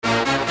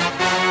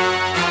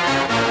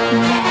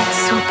Mad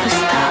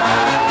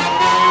Superstar.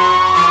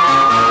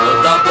 O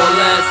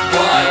Daboless,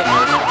 boy.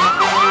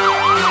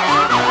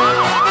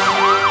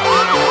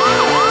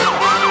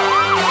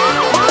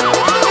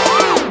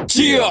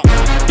 Tia,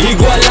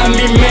 igual a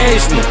mim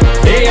mesmo,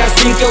 é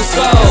assim que eu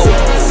sou.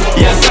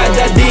 E a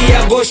cada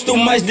dia gosto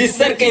mais de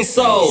ser quem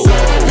sou.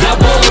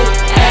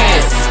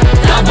 Daboless,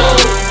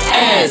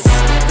 Daboless,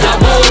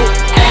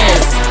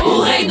 Daboless,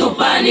 o rei do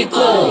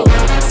pânico.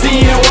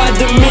 Sim, eu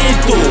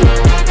admito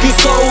que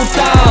sou o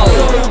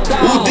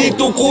tal, o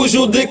dito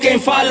cujo de quem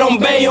falam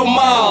bem ou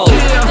mal.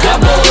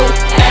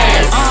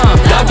 Daboless,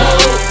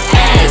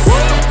 Daboless,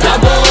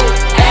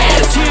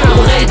 Daboless,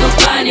 o rei do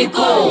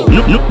pânico.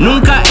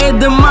 Nunca é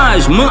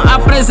demais me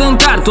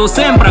apresentar, tô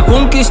sempre a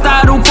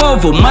conquistar o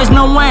povo, mas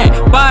não é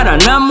para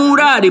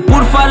namorar. E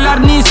por falar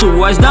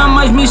nisso, as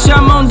damas me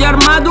chamam de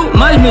armado,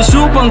 mas me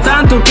chupam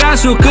tanto que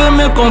acho que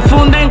me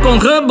confundem com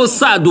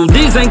reboçado.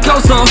 Dizem que eu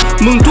sou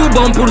muito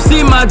bom por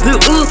cima de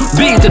um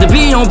beat,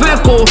 deviam ver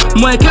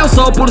como é que eu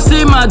sou por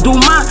cima de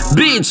uma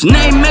bitch.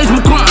 Nem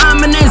mesmo com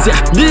amnésia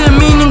de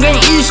mim ninguém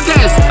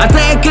esquece,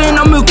 até quem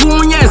não me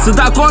conhece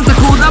dá conta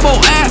que o Double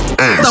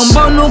é tão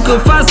bom no que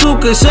faço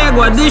que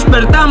chego a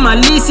despertar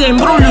malícia.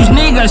 Embrulhos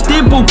niggas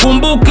tipo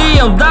combo que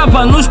eu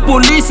dava nos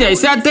polícias.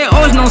 Se até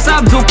hoje não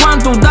sabes o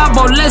quanto o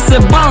Daboless é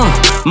bom,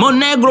 meu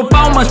negro,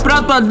 palmas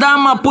pra tua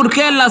dama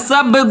porque ela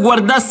sabe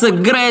guardar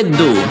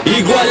segredo.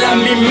 Igual a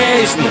mim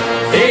mesmo,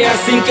 é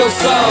assim que eu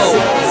sou.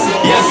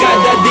 E a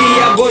cada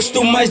dia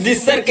gosto mais de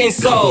ser quem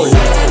sou.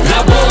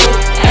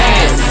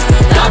 Daboless,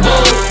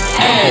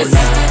 Daboless,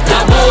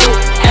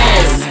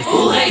 Daboless,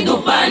 o rei do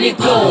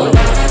pânico.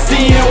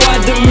 Sim, eu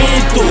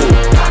admito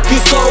que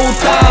sou o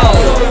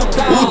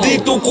tal, o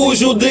dito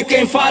cujo de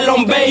quem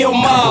falam bem ou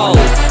mal.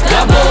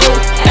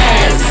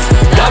 Daboless,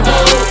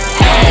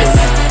 Daboless,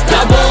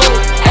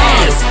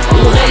 Daboless,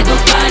 o rei do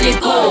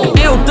pânico.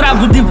 Eu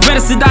trago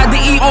diversidade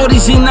e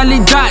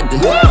originalidade,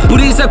 por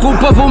isso é que o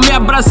povo me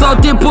abraçou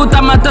tipo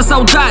tá mata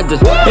saudade.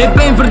 É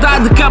bem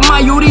verdade que a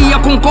maioria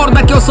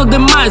concorda que eu sou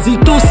demais, e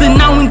tu se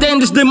não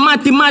entendes de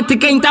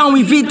matemática então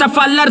evita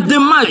falar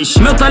demais.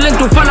 Meu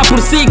talento fala por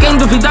si, quem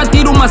duvidar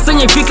tira uma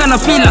senha e fica na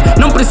fila.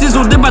 Não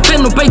preciso debater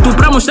no peito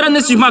pra mostrar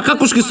nesses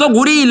macacos que sou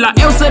gorila.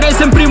 Eu serei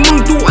sempre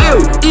muito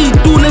eu, e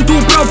tu nem tu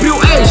próprio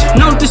és.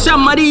 Não te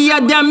chamaria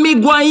de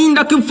amigo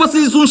ainda que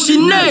fosses um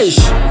chinês.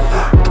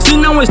 Se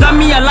não és da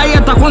minha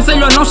laia, te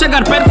aconselho a não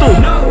chegar perto.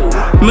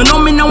 Meu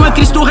nome não é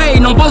Cristo Rei,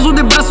 não poso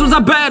de braços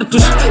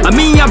abertos. A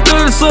minha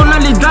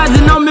personalidade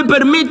não me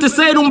permite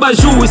ser um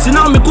baju. E se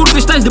não me curtes,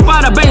 estás de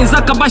parabéns,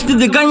 acabaste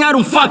de ganhar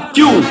um fuck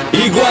you.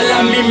 Igual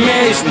a mim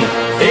mesmo,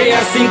 é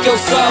assim que eu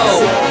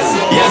sou.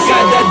 E a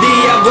cada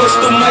dia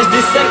gosto mais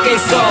de ser quem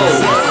sou.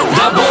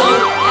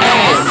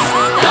 Daboless,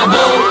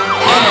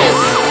 Daboless,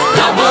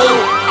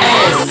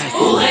 Daboless,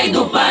 o rei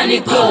do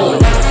pânico.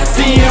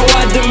 Sim, eu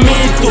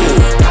admito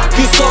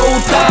que sou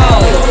o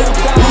tal,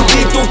 o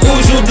dito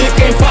cujo de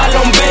quem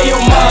falam bem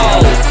ou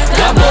mal.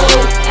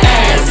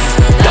 Daboless,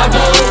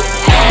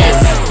 Daboless,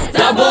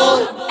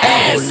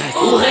 Daboless,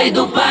 o rei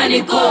do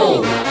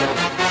pânico.